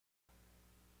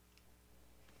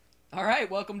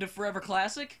Alright, welcome to Forever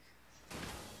Classic.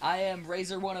 I am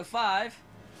Razor105.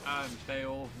 I'm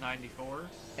Beoulve 94.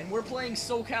 And we're playing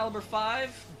Soul Calibur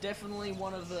V. Definitely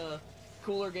one of the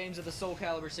cooler games of the Soul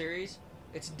Calibur series.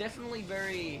 It's definitely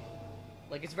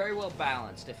it's very well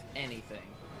balanced, if anything.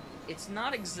 It's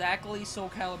not exactly Soul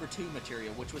Calibur 2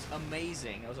 material, which was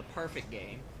amazing. It was a perfect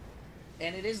game.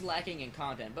 And it is lacking in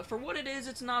content. But for what it is,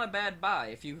 it's not a bad buy.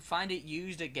 If you find it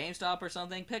used at GameStop or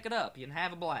something, pick it up. You can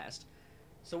have a blast.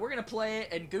 So we're going to play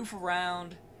it and goof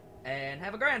around and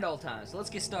have a grand old time. So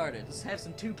let's get started. Let's have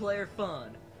some two-player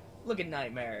fun. Look at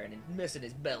Nightmare and missing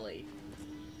his belly.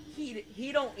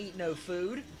 He don't eat no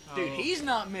food. Dude, he's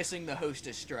not missing the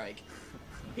hostess strike.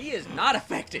 He is not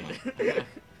affected.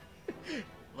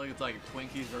 Look, it's like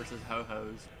Twinkies versus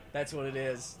Ho-Hos. That's what it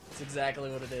is. That's exactly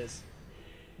what it is.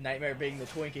 Nightmare being the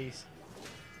Twinkies.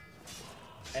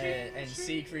 And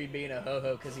Siegfried being a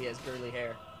ho-ho because he has curly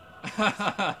hair.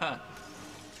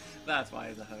 That's why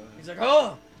he's a ho-ho. He's like,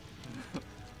 oh!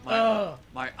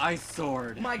 My ice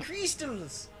sword. My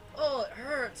crystals! Oh, it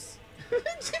hurts.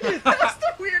 Dude, that's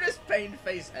the weirdest pain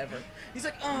face ever. He's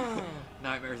like, oh.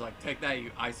 Nightmare's like, take that, you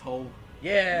ice hole.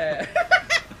 Yeah.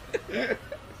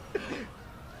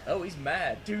 Oh, he's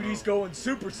mad. Dude, he's going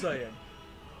Super Saiyan.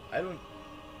 I don't...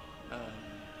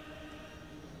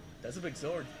 That's a big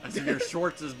sword. I see your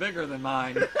shorts is bigger than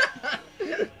mine.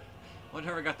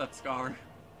 Wonder if I got that scar.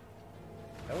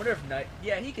 I wonder if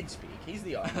Yeah, he can speak. He's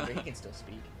the armor, but he can still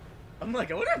speak. I'm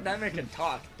like, I wonder if Nightmare can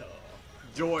talk, though.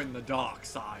 Join the dark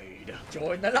side.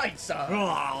 Join the light side.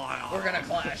 We're gonna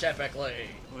clash epically.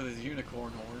 With his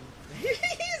unicorn horn.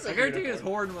 He's I guarantee his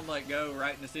horn would, like, go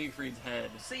right into Siegfried's head.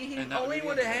 See, all he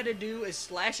would have had to do is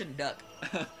slash and duck.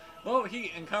 Well,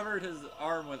 he uncovered his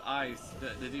arm with ice.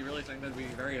 Did he really think that'd be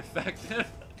very effective?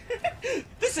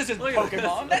 This isn't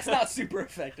Pokemon. That's not super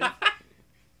effective.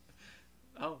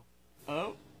 Oh.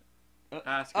 Oh.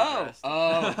 Ask Oh.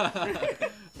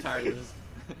 Tired of this.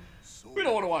 We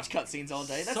don't want to watch cutscenes all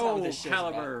day. That's not what this show's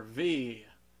about. Soul Calibur V.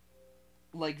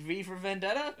 Like V for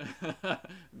Vendetta?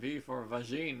 V for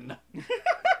vagine.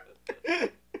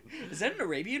 Is that an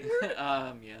Arabian word?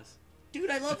 Yes. Dude,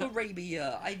 I love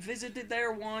Arabia. I visited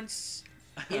there once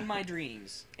in my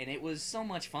dreams, and it was so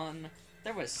much fun.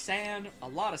 There was sand, a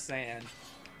lot of sand,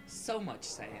 so much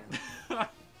sand.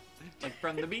 Like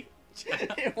from the beach?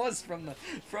 It was from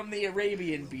the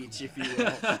Arabian beach, if you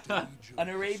will. An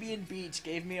Arabian beach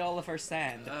gave me all of her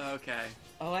sand. Okay.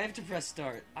 Oh, I have to press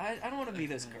start. I don't want to be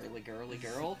this girly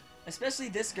girl. Especially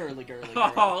this girly girl.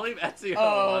 Oh, leave Etsy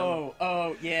alone.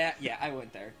 Oh, yeah, I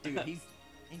went there. Dude, he's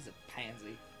a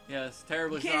pansy. Yes,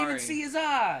 terribly you sorry. can't even see his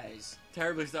eyes.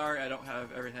 Terribly sorry I don't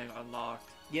have everything unlocked.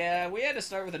 Yeah, we had to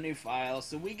start with a new file,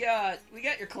 so we got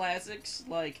your classics,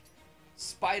 like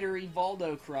Spidery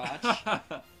Voldo Crotch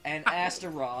and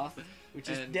Astaroth, which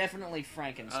is definitely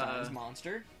Frankenstein's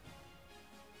monster.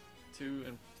 Two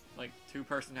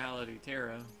personality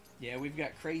Tira. Yeah, we've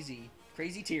got crazy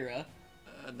Tira.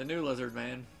 The new lizard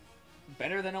man.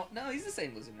 Better than no, he's the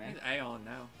same lizard man. He's Aeon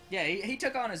now. Yeah, he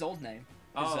took on his old name,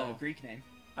 his Greek name.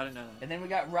 I didn't know that. And then we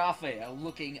got Raphael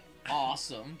looking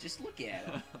awesome. Just look at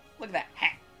him. Look at that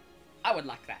hat. I would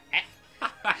like that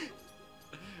hat.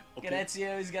 Okay. Got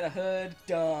Ezio, he's got a hood.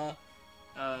 Duh.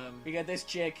 We got this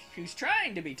chick who's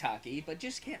trying to be tacky, but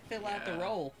just can't fill out the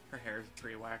role. Her hair's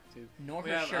pretty whack, too. Nor we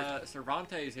her have, shirt.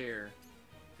 Cervantes here.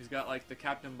 He's got, like, the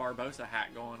Captain Barbosa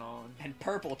hat going on. And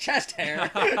purple chest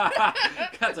hair.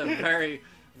 That's a very,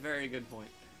 very good point.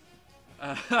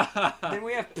 Then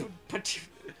we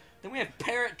have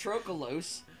Parrot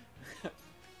Trocolos.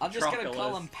 I'm just gonna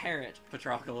call him Parrot.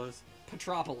 Patropolis.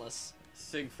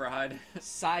 Siegfried.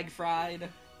 Siegfried.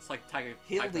 It's like Tiger.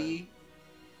 Hildy.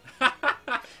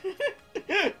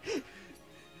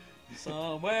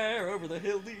 Somewhere over the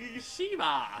Hildy.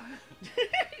 Sheba.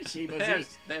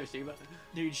 Sheba's They have Sheba.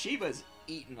 Dude, Sheba's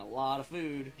eating a lot of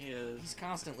food. He is. He's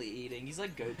constantly eating. He's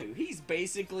like Goku. He's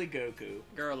basically Goku.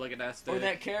 Girl, look at that stick. Or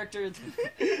that character...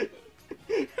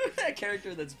 that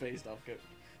character that's based off Goku.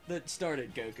 That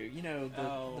started Goku. You know,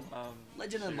 the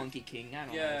Legend of the Monkey King. I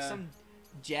don't know. Some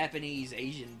Japanese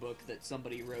Asian book that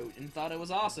somebody wrote and thought it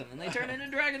was awesome. And they turned it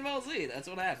into Dragon Ball Z. That's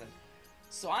what happened.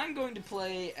 So I'm going to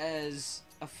play as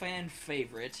a fan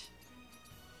favorite.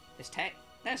 That's not tacky.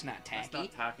 That's not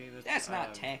tacky. That's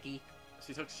not tacky.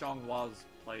 She took Xianghua's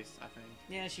place, I think.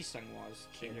 Yeah, she's Sungwa's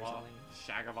kid or something.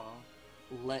 Shagava.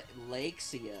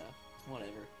 Lexia.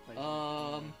 Whatever.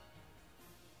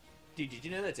 Dude, did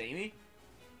you know that's Amy?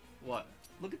 What?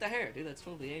 Look at the hair, dude. That's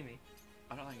totally Amy.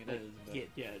 I don't think it is. But...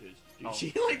 Yeah, it is. Dude,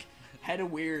 she, like, had a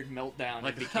weird meltdown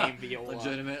and became Viola.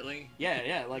 Legitimately?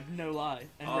 Yeah, like, no lie.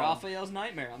 And Raphael's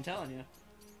Nightmare, I'm telling you.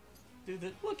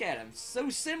 Dude, look at them. So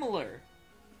similar.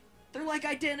 They're like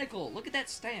identical. Look at that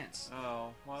stance. Oh,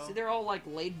 well. See, they're all like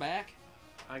laid back.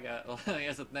 I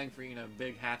guess a thing for, you know,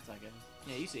 big hats, I guess.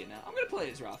 Yeah, you see it now. I'm gonna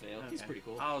play as Raphael. Okay. He's pretty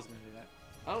cool. I was gonna do that.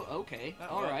 Oh, okay.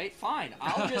 Oh, well. Alright, fine.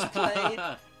 I'll just play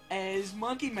as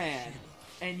Monkey Man.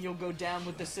 And you'll go down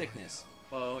with the sickness.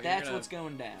 Well, That's what's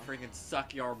going down. Freaking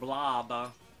suck your blob.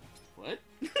 What?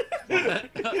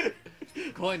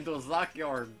 Going to suck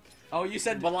your Oh, you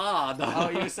said blood. Oh,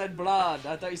 you said blood.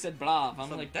 I thought you said blob. I'm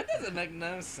like, that doesn't make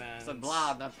no sense. It's a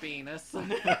blob, not penis.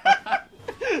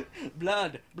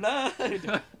 Blood. Not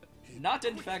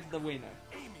in fact the winner.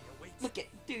 Look at,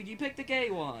 dude, you picked the gay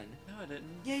one. No, I didn't.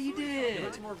 Yeah, you He did.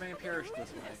 looks more vampirish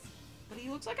this way. But he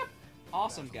looks like a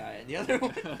awesome guy. And the other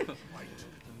one,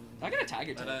 I got a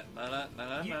tiger tail.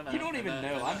 You don't even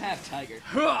know. I'm half tiger.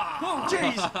 Oh,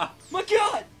 jeez. My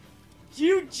God.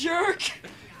 You jerk.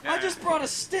 I just brought a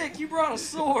stick. You brought a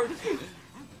sword.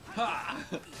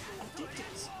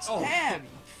 Stab.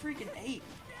 Freaking ape.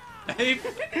 Ape.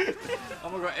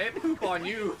 I'm gonna go ape poop on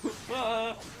you.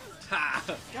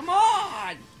 Come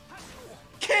on.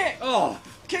 Kick. Oh.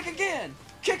 Kick again.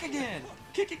 Kick again.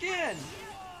 Kick again.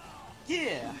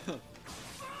 Yeah.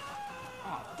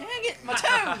 Oh, dang it. My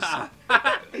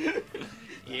toes.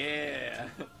 Yeah.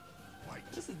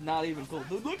 This is not even cool.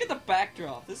 Dude, look at the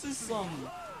backdrop. This is some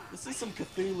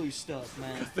Cthulhu stuff,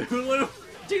 man. Cthulhu?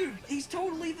 Dude, he's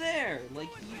totally there. Like,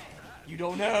 you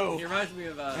don't know He reminds me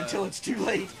of until it's too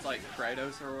late. it's like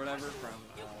Kratos or whatever from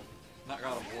not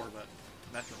God of War, but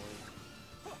Metroid.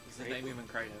 Is his name even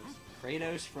Kratos?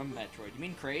 Kratos from Metroid. You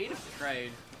mean Kraid?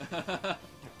 Kraid.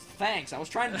 Thanks. I was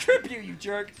trying to trip you, you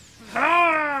jerk.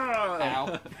 Ow!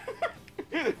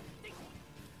 I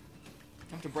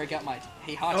have to break out my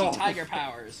Heihachi tiger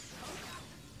powers.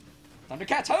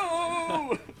 Thundercats,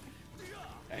 ho!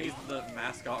 He's the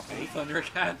mascot for the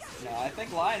Thundercats. No, I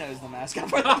think Lionel's the mascot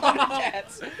for the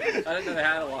Thundercats. I didn't know they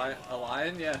had a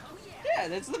lion. Yeah. Yeah,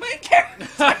 that's the main character.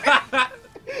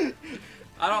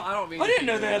 I don't mean. I didn't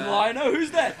know they had that. Lionel.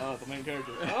 Who's that? Oh, the main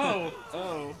character. Oh.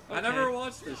 Okay. I never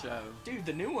watched the show. Dude,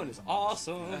 the new one is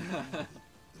awesome.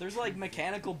 There's like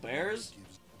mechanical bears.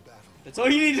 That's all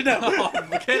you need to know. Oh,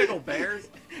 mechanical bears?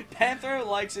 Panther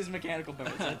likes his mechanical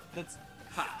bears. That's.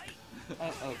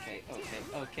 Okay.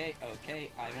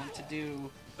 I want to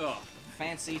do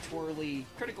fancy, twirly,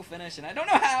 critical finish, and I don't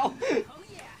know how.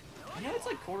 I know it's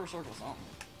like quarter circle something.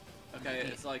 Okay,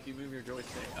 it's like you move your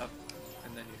joystick up,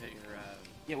 and then you hit your.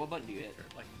 Yeah, what button do you hit?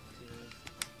 Like.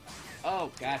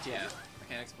 Oh, gotcha. Yeah, I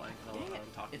can't explain.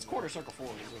 It's quarter circle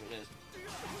forward is what it is.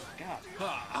 God.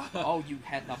 Oh, Oh, you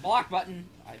had the block button.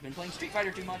 I've been playing Street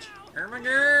Fighter too much.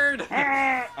 Ermagerd!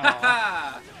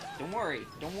 Don't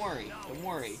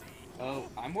worry. Oh,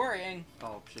 I'm worrying.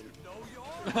 Oh, shoot.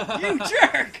 You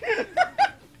jerk!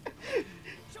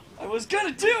 I was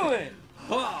gonna do it!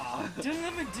 Didn't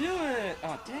let me do it!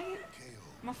 Oh, dang it.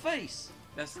 My face.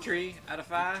 That's 3 out of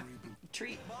 5.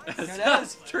 Tree. No, That's that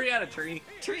was 3 out of 3.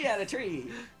 tree out of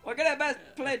tree. We're gonna best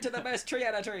play to the best tree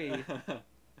out of tree.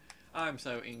 I'm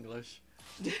so English.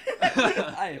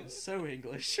 I am so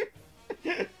English.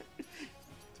 It's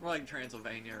more like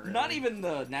Transylvania. Really. Not even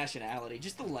the nationality,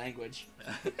 just the language.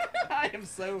 I am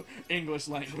so English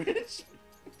language.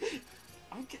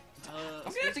 I'm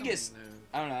gonna have to get.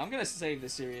 I don't know. I'm gonna save the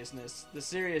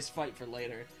serious fight for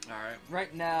later. All right.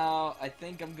 Right now, I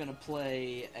think I'm gonna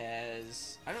play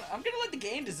as. I'm gonna let the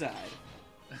game decide.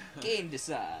 Game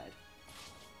decide.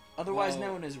 Otherwise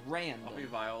known as random. I'll be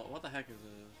Violet. What the heck is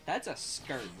this? That's a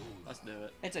skirt. Let's do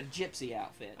it. It's a gypsy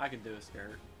outfit. I can do a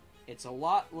skirt. It's a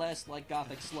lot less like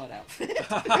gothic slut outfit.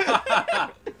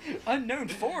 Unknown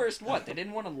forest? What? They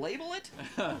didn't want to label it?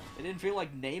 They didn't feel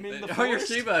like naming the forest? Oh, you're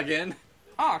Sheba again.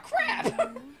 Aw,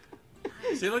 crap!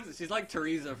 She's like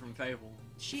Teresa from Fable.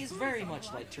 She is very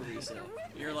much like Teresa.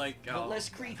 You're like, But less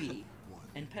creepy.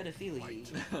 And pedophilia.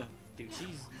 Dude,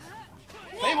 she's...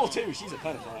 Fable 2, she's a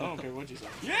pedophile. I don't care what you say.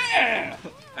 Yeah!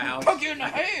 Ouch. Poke you in the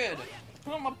head!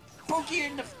 I'm gonna poke you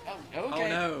in the... Oh, okay. Oh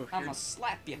no. I'm gonna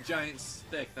slap you. Giant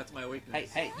stick. That's my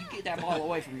weakness. Hey, you get that ball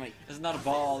away from me. This is not a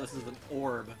ball. This is an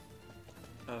orb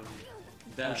of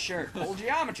death. Oh, sure. Pull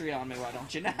geometry on me, why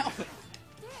don't you now?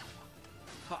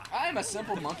 I'm a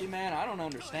simple monkey man. I don't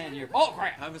understand your... Oh,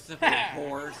 crap! I'm a simple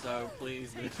whore, so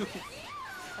please do.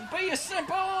 Be a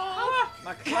simple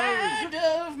My kind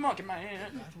of monkey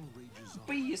man.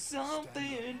 Be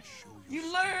something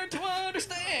you learn to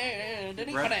understand.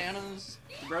 Any Right. bananas?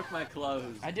 You broke my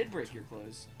clothes. I did break your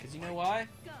clothes. Because you know why?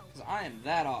 Because I am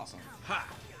that awesome. Ha!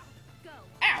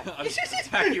 Ow! I'll just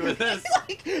attack you with this.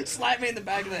 Like, slap me in the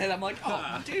back of the head. I'm like,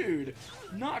 oh, dude.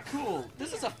 Not cool.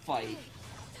 This is a fight.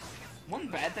 One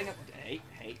bad thing... Hey,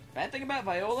 Hey, bad thing about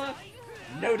Viola,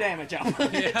 no damage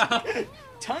output. Yeah.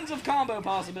 Tons of combo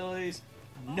possibilities,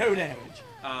 no damage.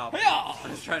 I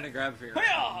was trying to grab for your...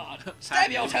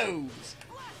 Stab your toes!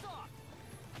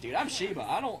 Dude, I'm Sheba.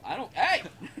 I don't, hey!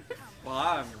 Well,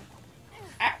 I'm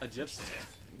Ow. a gypsy.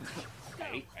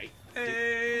 Hey.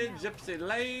 Hey, gypsy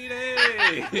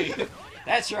lady!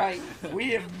 That's right. We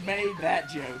have made that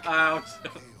joke. Ouch.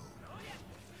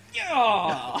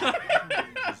 Yeah!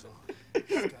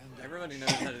 Everybody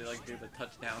knows how to like do the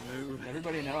touchdown move.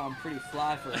 Everybody know I'm pretty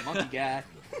fly for a monkey guy.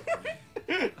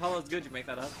 Oh, that's good. You make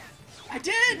that up. I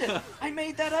did! I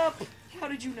made that up! How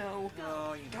did you know?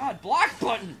 Oh, you know. God, block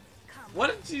button! What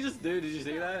did she just do? Did you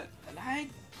see that? And I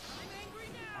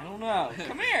don't know.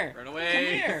 Come here! Run away!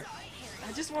 Come here!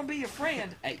 I just want to be your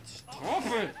friend. Hey, stop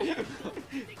it!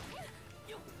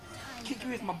 Kick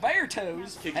you with my bare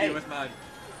toes. Kick hey. you with my...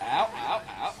 Ow, ow,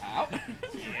 ow, ow.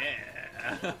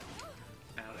 Yeah.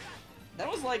 That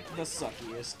was like the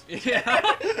suckiest.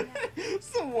 Yeah.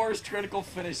 It's the worst critical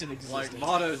finish in existence. Like,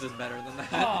 Motto's is better than that.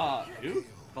 Ah, who?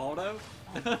 Baldo?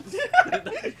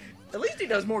 At least he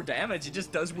does more damage. He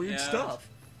just does weird Yeah. stuff.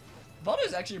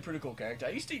 Baldo's actually a pretty cool character. I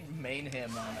used to main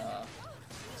him on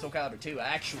Soul Calibur 2,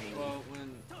 actually. Well,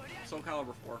 when Soul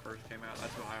Calibur 4 first came out,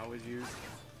 that's what I always used.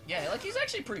 Yeah, like, he's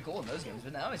actually pretty cool in those games,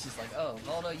 but now it's just like, oh,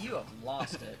 Baldo, you have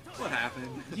lost it. What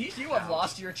happened? You have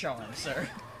lost your charm, sir.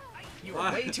 You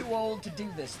are way too old to do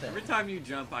this thing. Every time you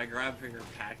jump, I grab for your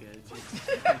package.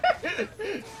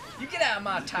 You get out of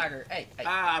my tiger. Hey, hey.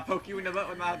 Ah, I poke you in the butt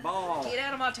with my ball. Get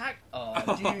out of my tiger.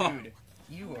 Oh, dude.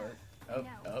 You are... Oh,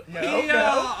 no, Yeah.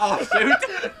 no. Oh,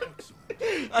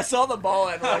 shoot. I saw the ball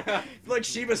and like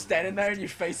she was standing there and you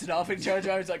face it off and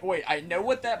JoJo was like, wait, I know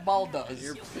what that ball does.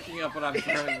 You're picking up what I'm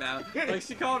throwing now. Like,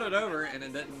 she called it over and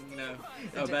it didn't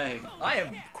obey. I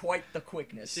am quite the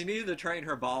quickness. She needed to train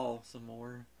her ball some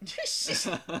more.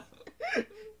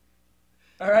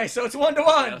 Alright, so it's 1-1.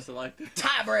 Yeah, so like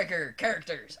Tiebreaker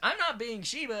characters. I'm not being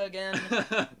Sheba again.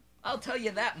 I'll tell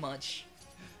you that much.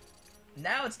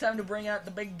 Now it's time to bring out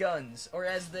the big guns, or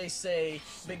as they say,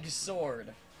 big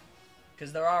sword.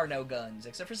 Because there are no guns,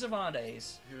 except for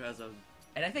Savantes. Who has a...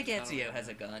 And I think Ezio has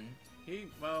a gun.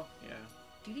 Well, yeah.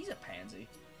 Dude, he's a pansy.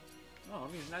 Oh,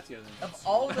 I'm using Ezio then. Of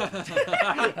all the...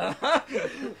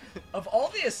 of all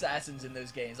the assassins in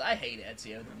those games, I hate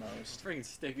Ezio the most. It's freaking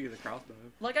sticky with a crossbow.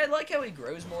 Like, I like how he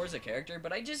grows more as a character,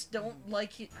 but I just don't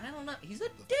like... I don't know. He's a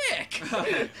dick!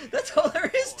 That's all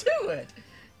there is to it.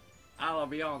 I'll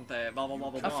be on there, blah, blah, blah,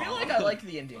 blah, blah. I feel like I like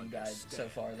the Indian guy so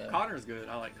far, though. Connor's good.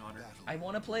 I like Connor. I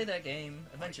want to play that game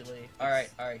eventually. Alright,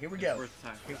 here we go. Worth the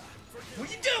time. What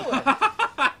are you doing?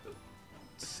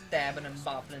 Stabbing and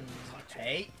bopping and...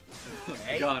 Hey.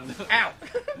 Hey. Gun. Ow.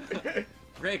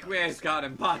 Requies's got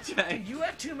him, Pache. You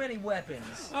have too many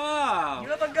weapons. Oh. You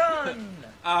have a gun.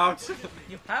 Ouch.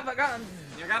 You have a gun.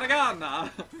 You got a gun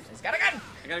now. He's got a gun.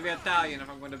 I gotta be Italian if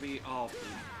I'm going to be... Oh,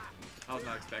 I was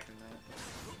not expecting that.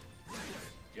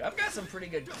 Dude, I've got some pretty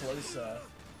good close,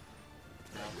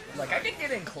 like, I can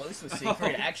get in close with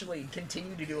Siegfried and actually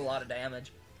continue to do a lot of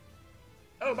damage.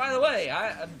 Oh, by the way,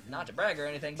 I'm not to brag or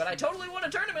anything, but I totally won a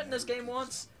tournament in this game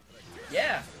once.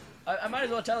 Yeah, I might as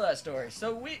well tell that story.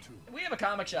 So we have a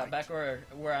comic shop back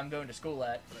where I'm going to school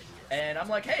at, and I'm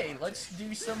like, hey, let's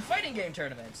do some fighting game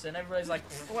tournaments. And everybody's like,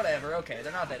 whatever, okay,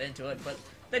 they're not that into it, but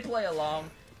they play along.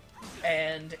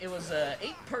 And it was a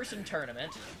 8-person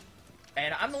tournament.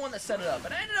 And I'm the one that set it up,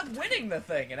 and I ended up winning the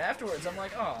thing. And afterwards, I'm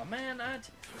like, oh man, I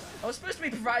was supposed to be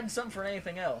providing something for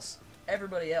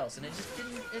everybody else, and it just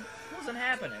it wasn't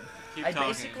happening. Keep I talking.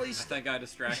 basically, I think I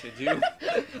distracted you.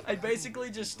 I basically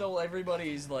just stole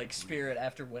everybody's like spirit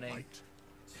after winning.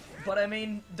 But I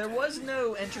mean, there was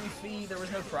no entry fee, there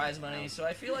was no prize money, so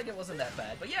I feel like it wasn't that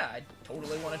bad. But yeah, I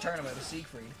totally won a tournament with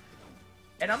Siegfried.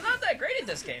 And I'm not that great at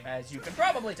this game, as you can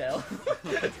probably tell.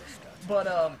 But,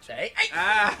 hey!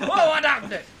 Ah. Whoa, I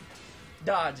dogged it!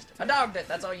 Dodged. I dogged it,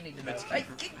 that's all you need to know. Hey,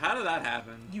 How did that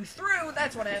happen? you threw,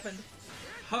 that's what happened.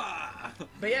 Ha!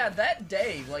 But yeah, that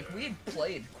day, like, we had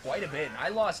played quite a bit, and I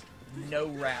lost no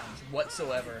rounds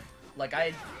whatsoever. Like,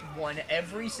 I won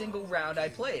every single round I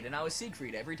played, and I was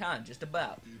Siegfried every time, just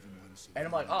about. And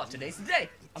I'm like, oh, today's the day.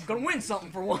 I'm gonna win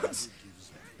something for once.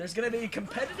 There's gonna be a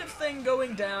competitive thing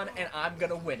going down, and I'm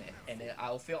gonna win it, and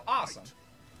I'll feel awesome.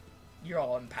 You're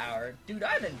all empowered. Dude,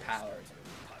 I'm empowered.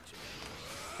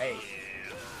 Hey.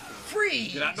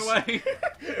 Freeze! Get out of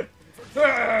the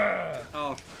way!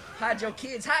 Oh. Hide your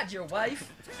kids, hide your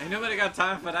wife. Ain't nobody got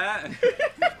time for that.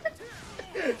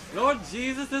 Lord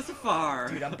Jesus, this is far.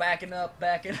 Dude, I'm backing up,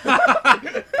 backing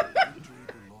up.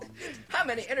 how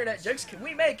many internet jokes can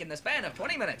we make in the span of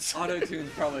 20 minutes?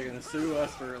 Auto-tune's probably gonna sue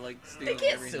us for like They stealing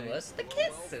can't everything. sue us. They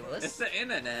can't sue us. It's the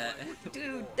internet.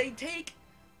 Dude, they take...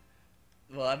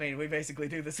 Well, I mean, we basically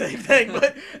do the same thing,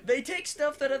 but they take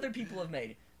stuff that other people have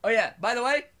made. Oh yeah, by the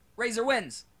way, Razor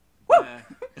wins. Woo!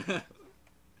 Yeah.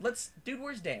 Dude,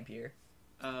 where's Dampier?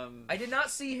 I I did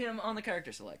not see him on the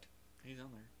character select. He's on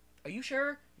there. Are you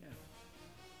sure? Yeah.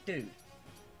 Dude.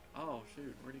 Oh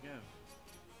shoot, where'd he go?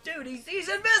 Dude, he's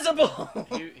invisible!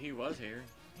 He was here.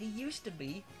 He used to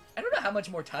be. I don't know how much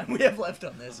more time we have left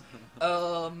on this.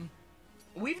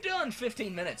 We've done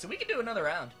 15 minutes, so we can do another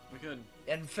round. We could.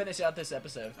 And finish out this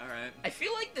episode. Alright. I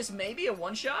feel like this may be a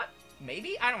one-shot.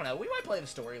 Maybe? I don't know. We might play the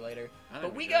story later.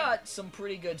 But we should. got some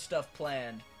pretty good stuff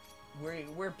planned.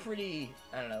 We're pretty...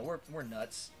 I don't know. We're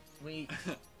nuts. We...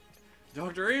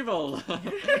 Dr. Evil!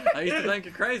 I used to think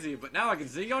you're crazy, but now I can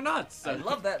see you're nuts! I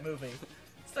love that movie.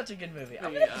 It's such a good movie.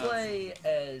 I'm The, gonna play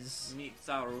as... Meet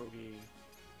Sarugi.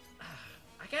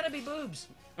 I gotta be boobs.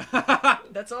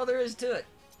 That's all there is to it.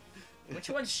 Which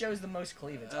one shows the most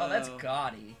cleavage? Oh, that's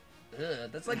gaudy. Ugh,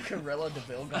 that's like Corella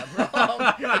DeVille gone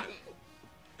wrong.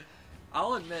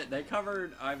 I'll admit, they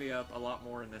covered Ivy up a lot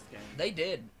more in this game. They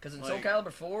did, because in Soul Like,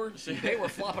 Calibur 4, they were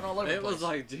flopping all over the It place. was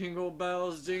like jingle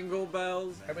bells, jingle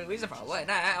bells. Everybody's falling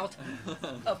out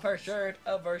of her shirt,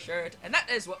 and that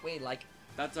is what we like.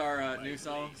 That's our new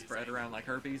song, spread around like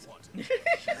herpes.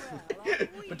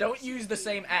 But don't use the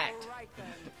same act.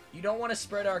 You don't want to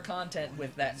spread our content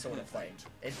with that sort of thing.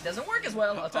 It doesn't work as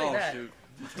well, I'll tell you that. Shoot.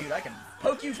 Dude, I can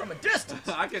poke you from a distance.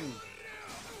 I can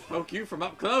poke you from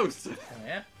up close. Oh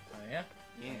yeah? Oh yeah?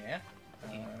 Yeah. Yeah?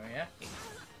 Oh yeah?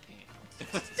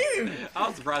 Dude! I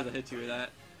was surprised I hit you with that.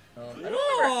 I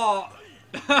don't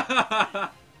remember.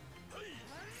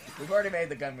 We've already made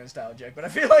the Gunman style joke, but I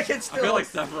feel like it's I still... feel like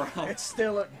Sephiroth. It's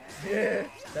still a... Yeah,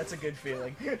 that's a good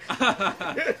feeling.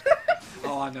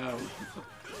 Oh, I know.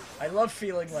 I love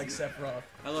feeling like Sephiroth.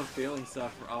 I love feeling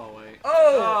stuff. Oh, wait.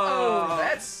 Oh,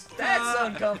 that's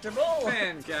uncomfortable.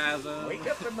 Phantasm. Wake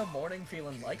up in the morning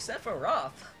feeling like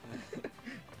Sephiroth.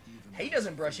 He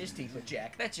doesn't brush his teeth with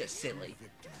Jack. That's just silly.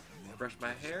 Brush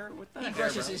my hair with that. He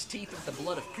brushes his teeth with the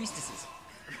blood of priestesses.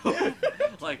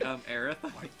 Like, Aerith.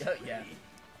 Yeah.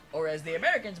 Or as the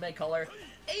Americans may call her,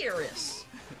 Aeris.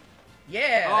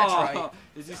 Yeah, that's right.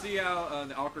 Did you see how in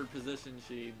the awkward position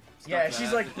she... Yeah, stuck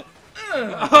she's that? like...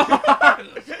 Ugh.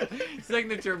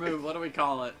 Signature move. What do we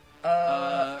call it?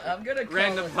 I'm gonna call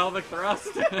random it... pelvic thrust.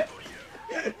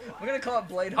 I'm gonna call it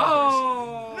Blade Humpers.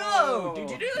 Oh No! Did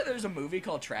you know that there's a movie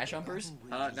called Trash Humpers?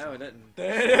 No, it didn't.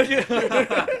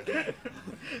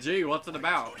 Gee, what's it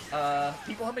about?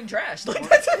 People humping trash. Like,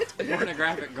 that's it.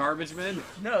 Pornographic garbage men?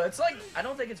 No, it's like, I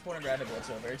don't think it's pornographic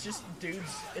whatsoever. It's just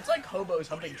dudes, it's like hobos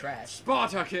humping trash.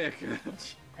 Sparta kick!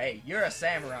 Hey, you're a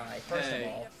samurai, first Hey. of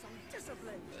all.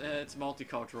 It's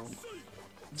multicultural.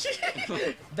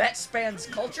 That spans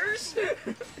cultures?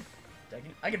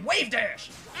 I can wave dash!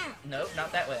 No,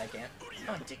 not that way I can't.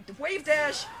 Oh, wave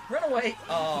dash! Run away!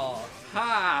 Oh.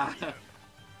 Ha!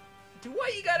 Dude,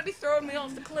 why you gotta be throwing me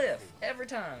off the cliff? Every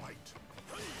time.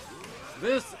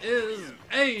 This is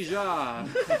Asia!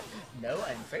 No,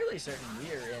 I'm fairly certain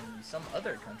we are in some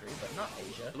other country, but not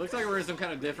Asia. It looks like we're in some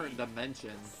kind of different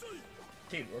dimension.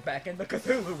 Dude, we're back in the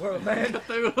Cthulhu world, man.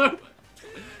 Cthulhu!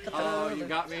 Oh, you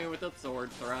got me with a sword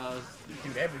thrust.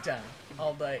 Dude, every time.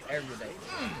 All day, every day.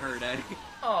 Her day.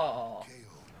 Aw.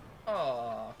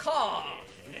 Aw. Caw.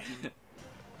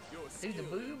 Dude, the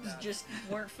boobs just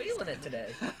weren't feeling it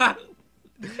today.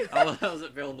 How was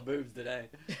it feeling the boobs today?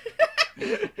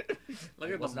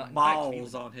 Look at was the not, in fact, balls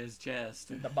feeling- on his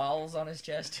chest. The balls on his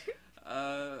chest.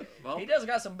 Well, He does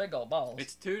got some big old balls.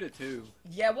 it's 2-2.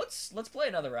 Yeah, let's play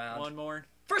another round. One more.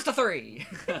 First to 3.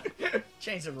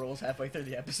 Change the rules halfway through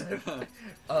the episode.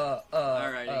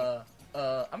 Alrighty.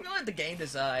 I'm gonna let the game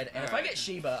decide, and if I Alright. get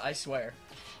Sheba, I swear.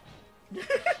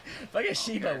 If I get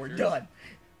Sheba, we're done.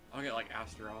 I'll get like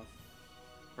Astaroth.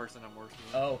 Person I'm working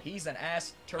with. Oh, he's an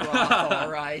Astaroth,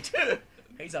 alright.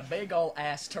 He's a big ol' I've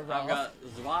Astaroth. got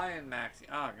Zwei and Maxi.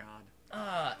 Oh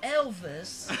god.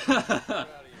 Elvis.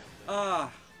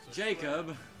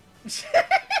 Jacob.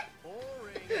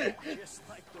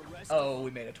 Oh,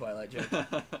 we made a Twilight joke.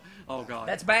 Oh god.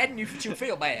 That's bad, and you should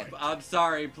feel bad. I'm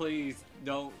sorry, please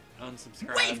don't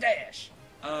unsubscribe. Wave dash!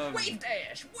 Um, Wave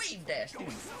dash! Wave dash! Dude,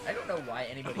 I don't know why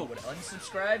anybody would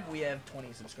unsubscribe. We have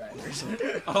 20 subscribers.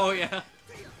 Oh yeah.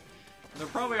 They're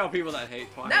probably all people that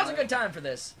hate Twilight. Now's a good time for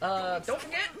this. Don't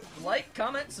forget, like,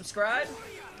 comment, subscribe.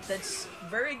 That's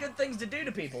very good things to do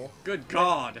to people Good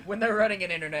God. when they're running an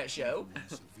internet show.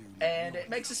 And it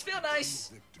makes us feel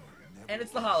nice. And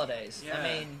it's the holidays. I Yeah.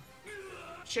 mean,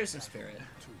 show some spirit.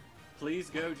 please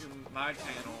go to my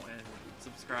channel and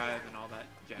subscribe and all that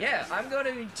jazz. Yeah, I'm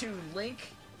going to link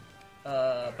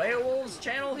Beowulf's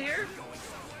channel here,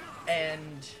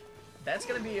 and that's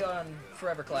going to be on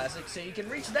Forever Classic, so you can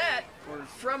reach that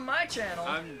from my channel.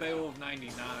 I'm Beoulve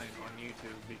 99 on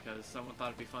YouTube because someone thought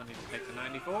it'd be funny to take the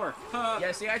 94.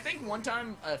 Yeah, see, I think one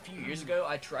time a few years ago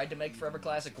I tried to make Forever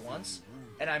Classic once,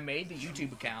 and I made the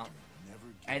YouTube account,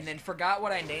 and then forgot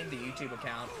what I named the YouTube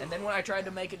account, and then when I tried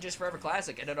to make it just Forever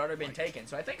Classic, it had already been taken,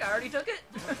 so I think I already took it.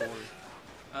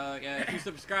 Yeah, if you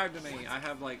subscribe to me, I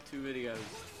have like 2 videos.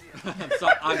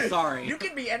 I'm sorry. You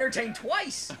can be entertained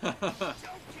twice.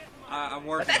 I'm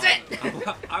working. But that's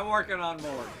it. I'm working on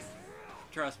more.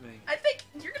 Trust me. I think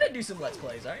you're gonna do some Let's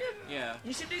Plays, aren't you? Yeah.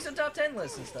 You should do some top 10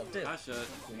 lists and stuff too. I should.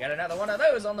 We got another one of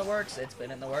those on the works. It's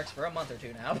been in the works for a month or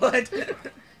 2 now, but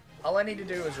all I need to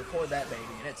do is record that baby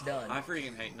and it's done. I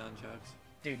freaking hate nunchucks.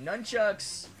 Dude,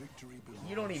 nunchucks,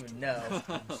 you don't even know.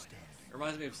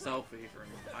 Reminds me of Selfie from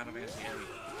Final Fantasy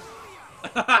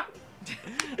VIII.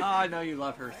 Oh, I know you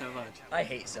love her so much. I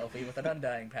hate Selfie with an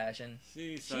undying passion.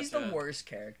 She's the worst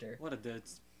character. What a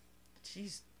ditz.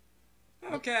 She's...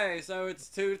 Okay, so it's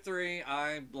 2-3.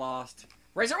 I lost.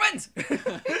 Razor wins!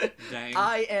 Dang.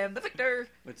 I am the victor.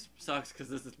 Which sucks because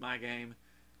this is my game.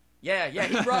 Yeah,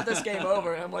 he brought this game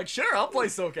over, and I'm like, sure, I'll play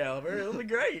Soul Calibur. It'll be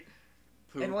great.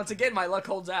 Poop. And once again, my luck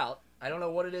holds out. I don't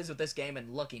know what it is with this game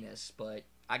and luckiness, but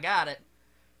I got it.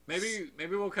 Maybe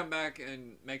we'll come back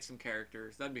and make some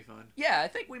characters. That'd be fun. Yeah, I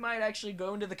think we might actually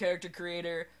go into the character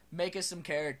creator, make us some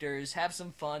characters, have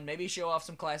some fun, maybe show off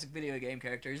some classic video game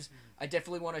characters. I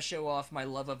definitely want to show off my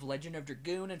love of Legend of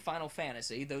Dragoon and Final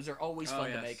Fantasy. Those are always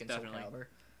fun to make in Soul Calibur.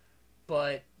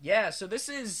 But yeah, so this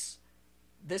is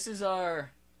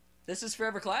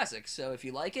Forever Classic. So if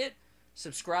you like it,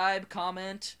 subscribe,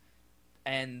 comment,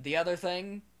 and the other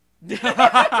thing.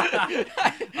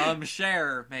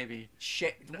 Share maybe.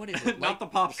 What is it? Not the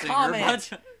pop singer. Comment.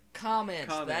 But...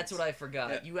 Comments. That's what I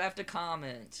forgot. Yeah. You have to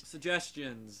comment.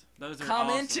 Suggestions. Those are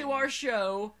comment awesome. to our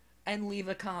show and leave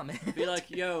a comment. Be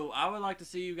like, yo, I would like to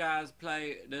see you guys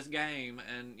play this game,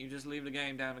 and you just leave the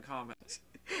game down in the comments.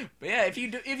 But yeah, if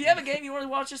you have a game you want to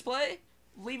watch us play,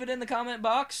 leave it in the comment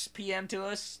box. PM to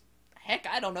us. Heck,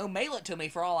 I don't know. Mail it to me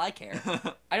for all I care.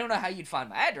 I don't know how you'd find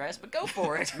my address, but go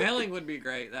for it. Mailing would be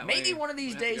great. That Maybe way one of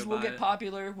these days we'll get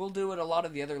popular. We'll do what a lot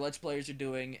of the other Let's Players are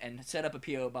doing and set up a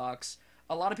P.O. box.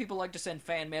 A lot of people like to send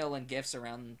fan mail and gifts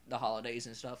around the holidays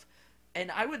and stuff. And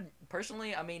I would,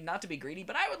 personally, I mean, not to be greedy,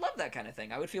 but I would love that kind of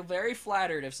thing. I would feel very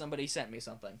flattered if somebody sent me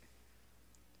something.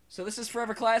 So this is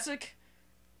Forever Classic,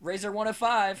 Razor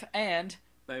 105, and...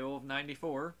 Beowulf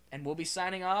 94. And we'll be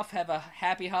signing off. Have a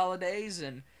happy holidays,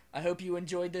 and I hope you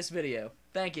enjoyed this video.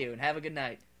 Thank you, and have a good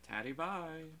night. Tatty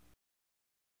bye.